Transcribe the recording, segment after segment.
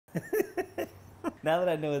Now that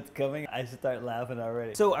I know it's coming, I should start laughing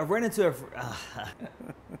already. So I ran into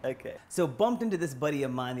okay. So bumped into this buddy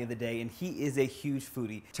of mine the other day, and he is a huge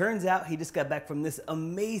foodie. Turns out he just got back from this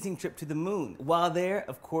amazing trip to the moon. While there,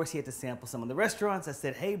 of course, he had to sample some of the restaurants. I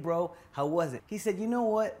said, hey bro, how was it? He said, you know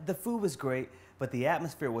what? The food was great, but the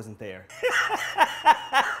atmosphere wasn't there.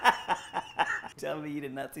 Tell me you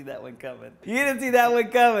did not see that one coming. You didn't see that one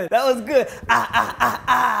coming. That was good.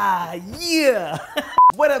 Yeah.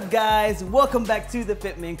 What up, guys? Welcome back to the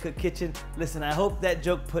FitMenCook kitchen. Listen, I hope that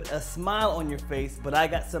joke put a smile on your face, but I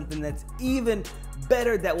got something that's even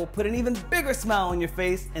better that will put an even bigger smile on your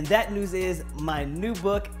face. And that news is my new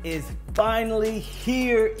book is finally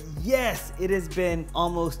here. Yes, it has been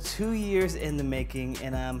almost 2 years in the making,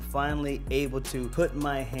 and I'm finally able to put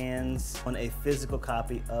my hands on a physical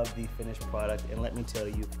copy of the finished product. And let me tell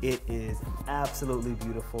you, it is absolutely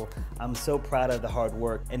beautiful. I'm so proud of the hard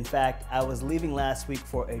work. In fact, I was leaving last week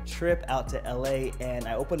for a trip out to LA, and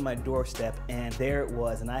I opened my doorstep and there it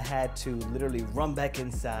was, and I had to literally run back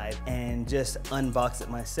inside and just unbox it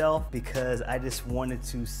myself because I just wanted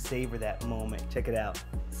to savor that moment. Check it out.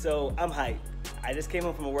 So I'm hyped. I just came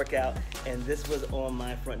home from a workout and this was on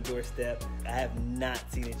my front doorstep. I have not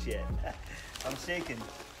seen it yet. I'm shaking.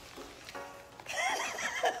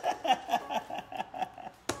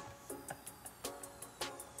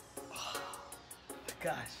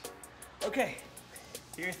 Gosh. Okay,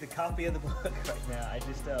 here's the copy of the book right now. I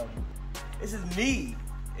just, this is me.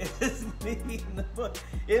 This is me in the book,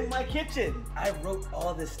 in my kitchen. I wrote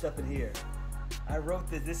all this stuff in here. I wrote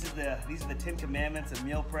this, these are the 10 commandments of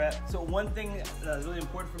meal prep. So one thing that was really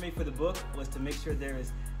important for me for the book was to make sure there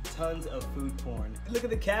is tons of food porn. Look at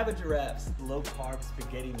the cabbage wraps, low carb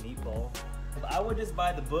spaghetti meatball. I would just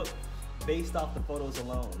buy the book based off the photos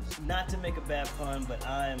alone. Not to make a bad pun, but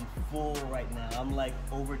I'm full right now. I'm like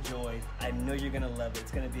overjoyed. I know you're gonna love it.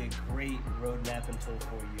 It's gonna be a great road mapping tool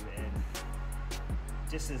for you, and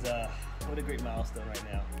just as what a great milestone right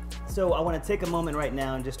now. So I want to take a moment right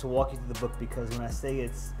now and just to walk you through the book, because when I say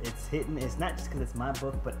it's hitting, it's not just because it's my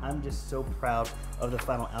book, but I'm just so proud of the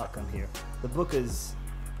final outcome here. The book is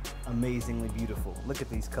amazingly beautiful. Look at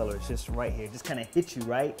these colors just right here. Just kind of hit you,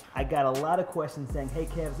 right? I got a lot of questions saying, hey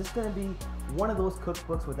Kev, is this going to be one of those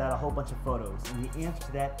cookbooks without a whole bunch of photos? And the answer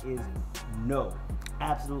to that is no,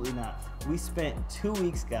 absolutely not. We spent 2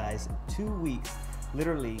 weeks, guys, 2 weeks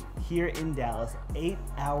literally here in Dallas, 8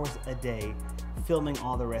 hours a day, filming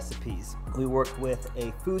all the recipes. We worked with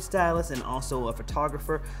a food stylist and also a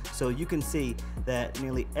photographer, so you can see that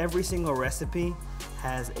nearly every single recipe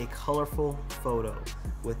has a colorful photo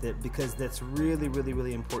with it, because that's really, really,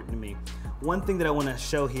 really important to me. One thing that I want to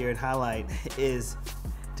show here and highlight is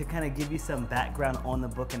to kind of give you some background on the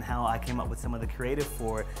book and how I came up with some of the creative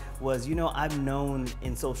for it was, you know, I'm known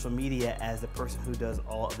in social media as the person who does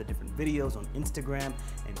all of the different videos on Instagram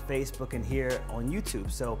and Facebook and here on YouTube.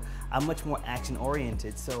 So I'm much more action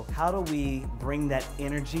oriented. So how do we bring that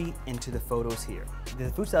energy into the photos here? The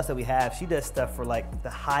food stylist that we have, she does stuff for like the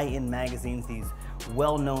high-end magazines, these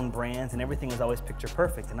well-known brands, and everything is always picture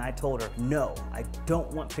perfect. And I told her, no, I don't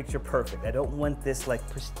want picture perfect. I don't want this like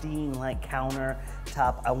pristine like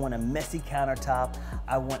countertop. I want a messy countertop.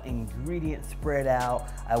 I want ingredients spread out.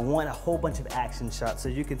 I want a whole bunch of action shots. So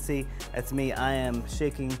you can see, that's me. I am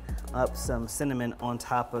shaking up some cinnamon on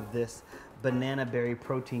top of this banana berry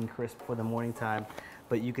protein crisp for the morning time.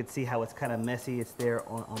 But you can see how it's kind of messy. It's there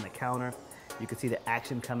on the counter. You can see the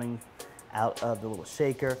action coming out of the little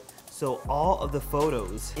shaker. So all of the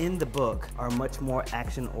photos in the book are much more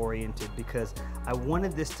action oriented, because I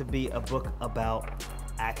wanted this to be a book about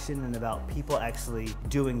action and about people actually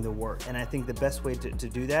doing the work. And I think the best way to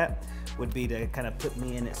do that would be to kind of put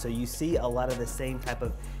me in it. So you see a lot of the same type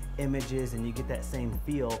of images and you get that same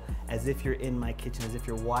feel as if you're in my kitchen, as if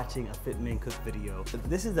you're watching a FitMenCook video.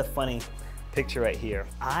 This is a funny picture right here.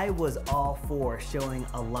 I was all for showing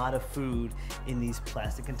a lot of food in these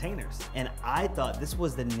plastic containers, and I thought this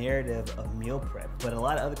was the narrative of meal prep, but a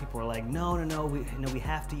lot of other people were like, no, we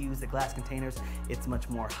have to use the glass containers. It's much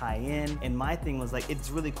more high end. And my thing was like, it's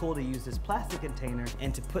really cool to use this plastic container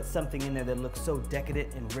and to put something in there that looks so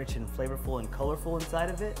decadent and rich and flavorful and colorful inside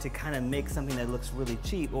of it, to kind of make something that looks really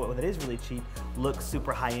cheap, or that is really cheap, look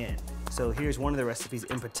super high end. So here's one of the recipes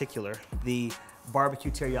in particular, the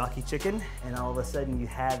barbecue teriyaki chicken, and all of a sudden you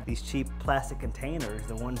have these cheap plastic containers,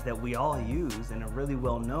 the ones that we all use and are really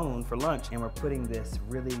well known for lunch, and we're putting this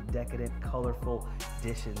really decadent, colorful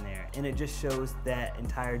dish in there. And it just shows that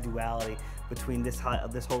entire duality between this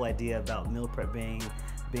whole idea about meal prep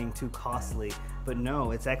being too costly, But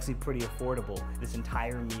no, it's actually pretty affordable. This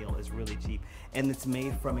entire meal is really cheap, and it's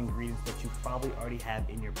made from ingredients that you probably already have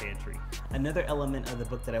in your pantry. Another element of the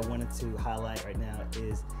book that I wanted to highlight right now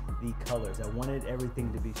is the colors. I wanted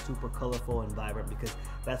everything to be super colorful and vibrant because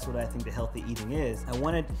that's what I think the healthy eating is. I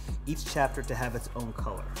wanted each chapter to have its own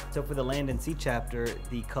color. So for the Land and Sea chapter,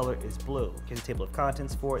 the color is blue. Here's a table of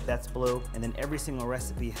contents for it, that's blue. And then every single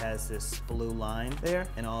recipe has this blue line there,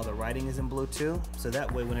 and all the writing is in blue too. So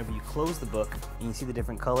that way, whenever you close the book and you see the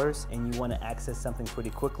different colors and you want to access something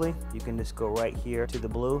pretty quickly, you can just go right here to the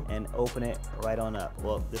blue and open it right on up.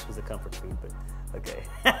 Well, this was a comfort food, but okay.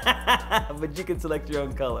 But you can select your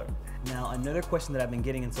own color. Now, another question that I've been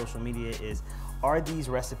getting in social media is, are these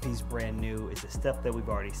recipes brand new? Is it stuff that we've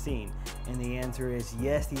already seen? And the answer is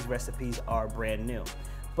yes, these recipes are brand new.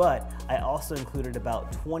 But I also included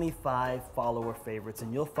about 25 follower favorites,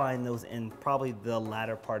 and you'll find those in probably the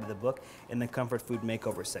latter part of the book in the comfort food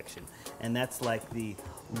makeover section. And that's like the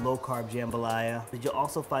low carb jambalaya. But you'll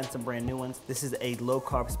also find some brand new ones. This is a low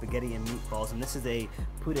carb spaghetti and meatballs, and this is a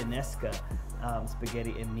puttanesca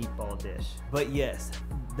spaghetti and meatball dish. But yes,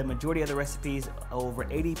 the majority of the recipes, over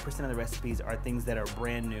 80% of the recipes, are things that are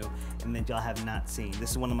brand new and that y'all have not seen.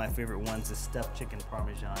 This is one of my favorite ones, is stuffed chicken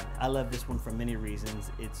parmesan. I love this one for many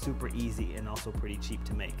reasons. It's super easy and also pretty cheap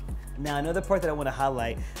to make. Now, another part that I want to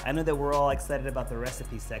highlight, I know that we're all excited about the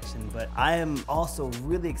recipe section, but I am also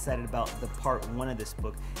really excited about the part 1 of this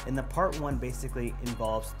book. And the part 1 basically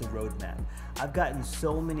involves the roadmap. I've gotten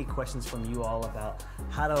so many questions from you all about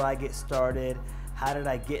how do I get started? How did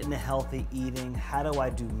I get into healthy eating? How do I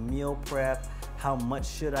do meal prep? How much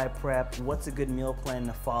should I prep? What's a good meal plan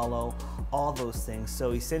to follow? All those things.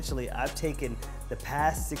 So essentially, I've taken the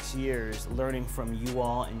past 6 years learning from you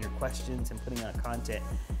all and your questions and putting out content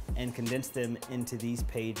and condensed them into these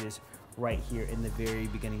pages right here in the very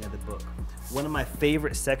beginning of the book. One of my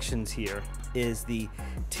favorite sections here is the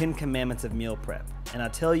 10 commandments of meal prep. And I'll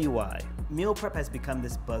tell you why. Meal prep has become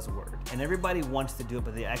this buzzword, and everybody wants to do it,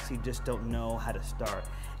 but they actually just don't know how to start.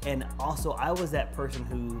 And also, I was that person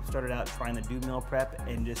who started out trying to do meal prep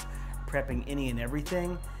and just prepping any and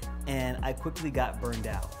everything, and I quickly got burned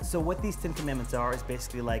out. So what these 10 commandments are is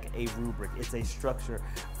basically like a rubric. It's a structure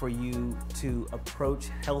for you to approach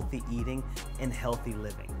healthy eating and healthy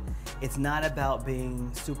living. It's not about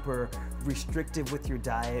being super restrictive with your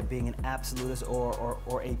diet, being an absolutist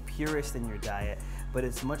or a purist in your diet, but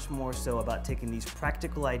it's much more so about taking these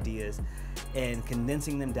practical ideas and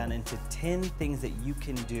condensing them down into 10 things that you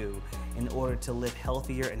can do in order to live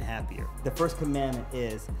healthier and happier. The first commandment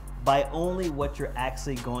is buy only what you're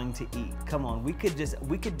actually going to eat. Come on, we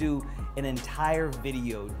could do an entire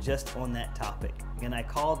video just on that topic. And I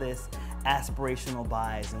call this aspirational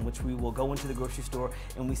buys, in which we will go into the grocery store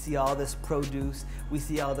and we see all this produce, we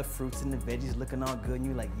see all the fruits and the veggies looking all good, and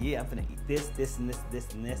you're like, yeah, I'm gonna eat this, this, and this,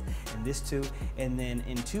 this, and this, and this too. And then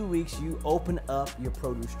in 2 weeks, you open up your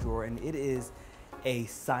produce drawer and it is a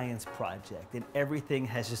science project and everything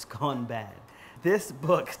has just gone bad. This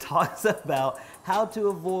book talks about how to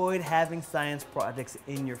avoid having science projects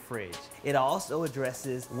in your fridge. It also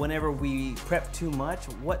addresses whenever we prep too much,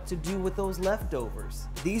 what to do with those leftovers.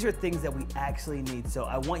 These are things that we actually need. So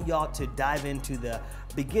I want y'all to dive into the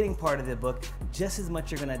beginning part of the book just as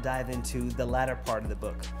much you're gonna dive into the latter part of the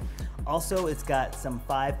book. Also, it's got some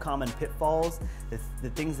 5 common pitfalls, the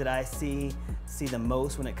things that I see the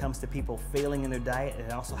most when it comes to people failing in their diet,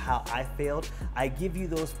 and also how I failed. I give you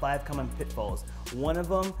those 5 common pitfalls. One of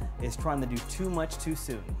them is trying to do too much too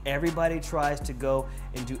soon. Everybody tries to go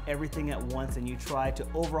and do everything at once, and you try to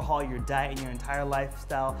overhaul your diet and your entire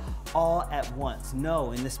lifestyle all at once.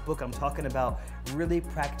 No, in this book I'm talking about really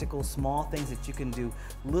practical, small things that you can do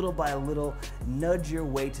little by little, nudge your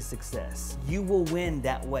way to success. You will win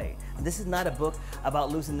that way. This is not a book about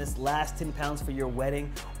losing this last 10 pounds for your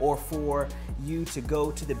wedding or for you to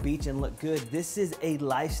go to the beach and look good. This is a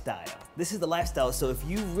lifestyle. This is the lifestyle. So if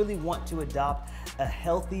you really want to adopt a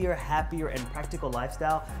healthier, happier, and practical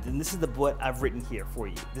lifestyle, then this is the book I've written here for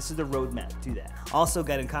you. This is the roadmap to that. Also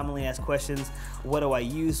got in commonly asked questions, what do I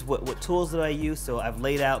use? What tools do I use? So I've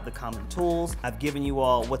laid out the common tools. I've given you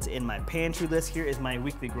all what's in my pantry list. Here is my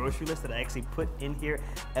weekly grocery list that I actually put in here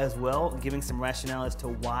as well, giving some rationale as to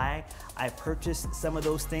why I purchased some of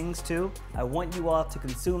those things too. I want you all to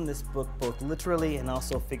consume this book both literally and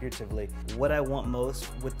also figuratively. What I want most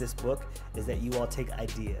with this book is that you all take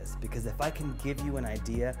ideas, because if I can give you an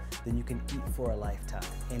idea, then you can eat for a lifetime.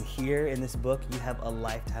 And here in this book, you have a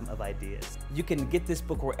lifetime of ideas. You can get this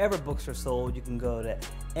book wherever books are sold. You can go to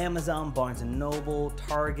Amazon, Barnes & Noble,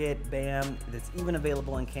 Target, BAM. It's even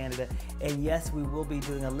available in Canada. And yes, we will be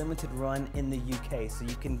doing a limited run in the UK, so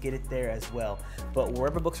you can get it there as well. But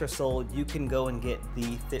wherever books are sold, you can go and get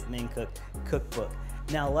the FitMenCook cookbook.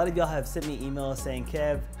 Now, a lot of y'all have sent me emails saying,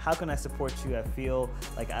 Kev, how can I support you? I feel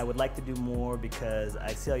like I would like to do more because I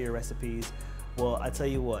see all your recipes. Well, I tell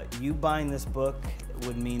you what, you buying this book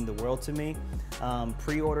would mean the world to me.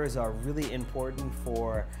 Pre-orders are really important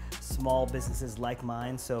for small businesses like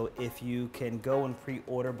mine, so if you can go and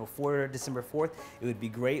pre-order before December 4th, it would be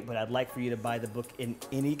great, but I'd like for you to buy the book in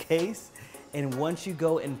any case. And once you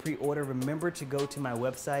go and pre-order, remember to go to my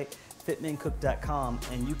website, FitMenCook.com,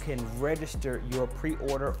 and you can register your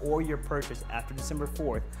pre-order or your purchase after December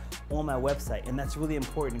 4th on my website. And that's really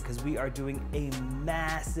important because we are doing a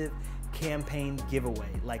massive campaign giveaway,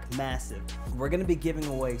 like massive. We're gonna be giving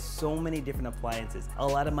away so many different appliances. A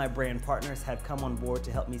lot of my brand partners have come on board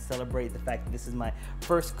to help me celebrate the fact that this is my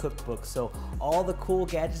first cookbook. So all the cool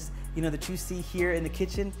gadgets, you know, that you see here in the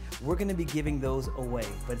kitchen, we're gonna be giving those away.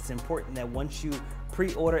 But it's important that once you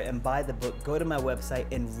pre-order and buy the book, go to my website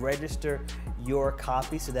and register your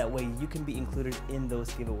copy so that way you can be included in those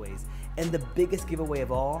giveaways. And the biggest giveaway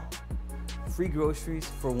of all, free groceries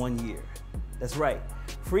for 1 year. That's right,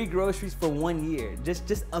 free groceries for 1 year.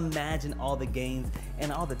 Just imagine all the gains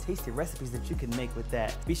and all the tasty recipes that you can make with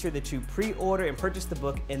that. Be sure that you pre-order and purchase the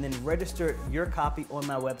book and then register your copy on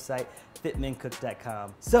my website,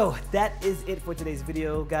 FitMenCook.com. So that is it for today's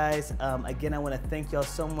video, guys. Again, I wanna thank y'all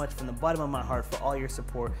so much from the bottom of my heart for all your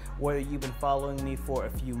support. Whether you've been following me for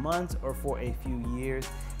a few months or for a few years,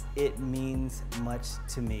 it means much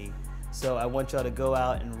to me. So I want y'all to go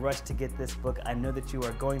out and rush to get this book. I know that you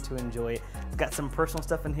are going to enjoy it. It's got some personal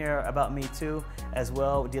stuff in here about me too, as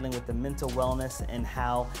well, dealing with the mental wellness and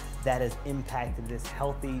how that has impacted this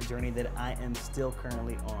healthy journey that I am still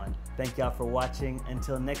currently on. Thank y'all for watching.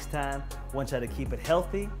 Until next time, I want y'all to keep it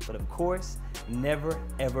healthy, but of course, never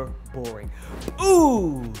ever boring.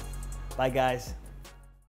 Ooh! Bye guys.